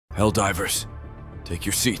Helldivers, take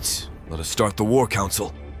your seats. Let us start the War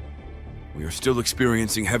Council. We are still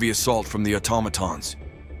experiencing heavy assault from the Automatons.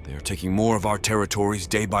 They are taking more of our territories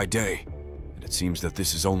day by day, and it seems that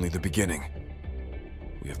this is only the beginning.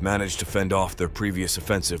 We have managed to fend off their previous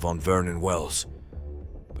offensive on Vernon Wells,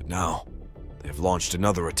 but now they have launched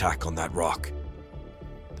another attack on that rock.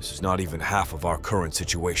 This is not even half of our current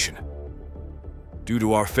situation. Due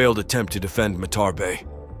to our failed attempt to defend Matar Bay,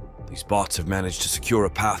 these bots have managed to secure a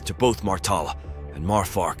path to both Martala and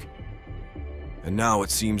Marfark. And now it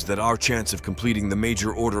seems that our chance of completing the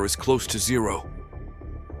major order is close to zero.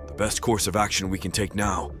 The best course of action we can take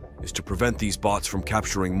now is to prevent these bots from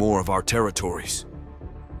capturing more of our territories.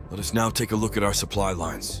 Let us now take a look at our supply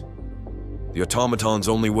lines. The Automaton's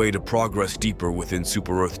only way to progress deeper within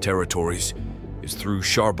Super-Earth territories is through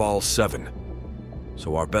Sharbal 7,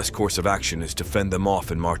 so our best course of action is to fend them off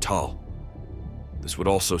in Martal. This would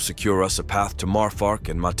also secure us a path to Marfark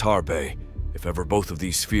and Matar Bay if ever both of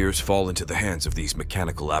these spheres fall into the hands of these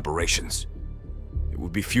mechanical aberrations. It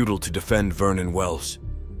would be futile to defend Vernon Wells.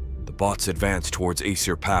 The bots' advance towards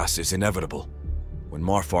Aesir Pass is inevitable. When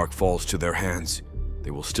Marfark falls to their hands,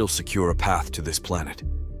 they will still secure a path to this planet.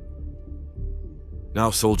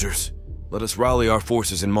 Now, soldiers, let us rally our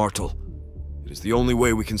forces in Martel. It is the only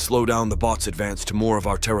way we can slow down the bots' advance to more of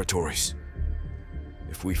our territories.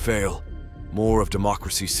 If we fail, more of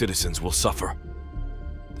democracy's citizens will suffer.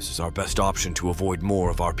 This is our best option to avoid more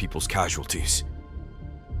of our people's casualties.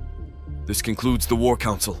 This concludes the War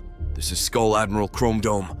Council. This is Skull Admiral Chrome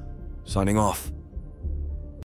Dome, signing off.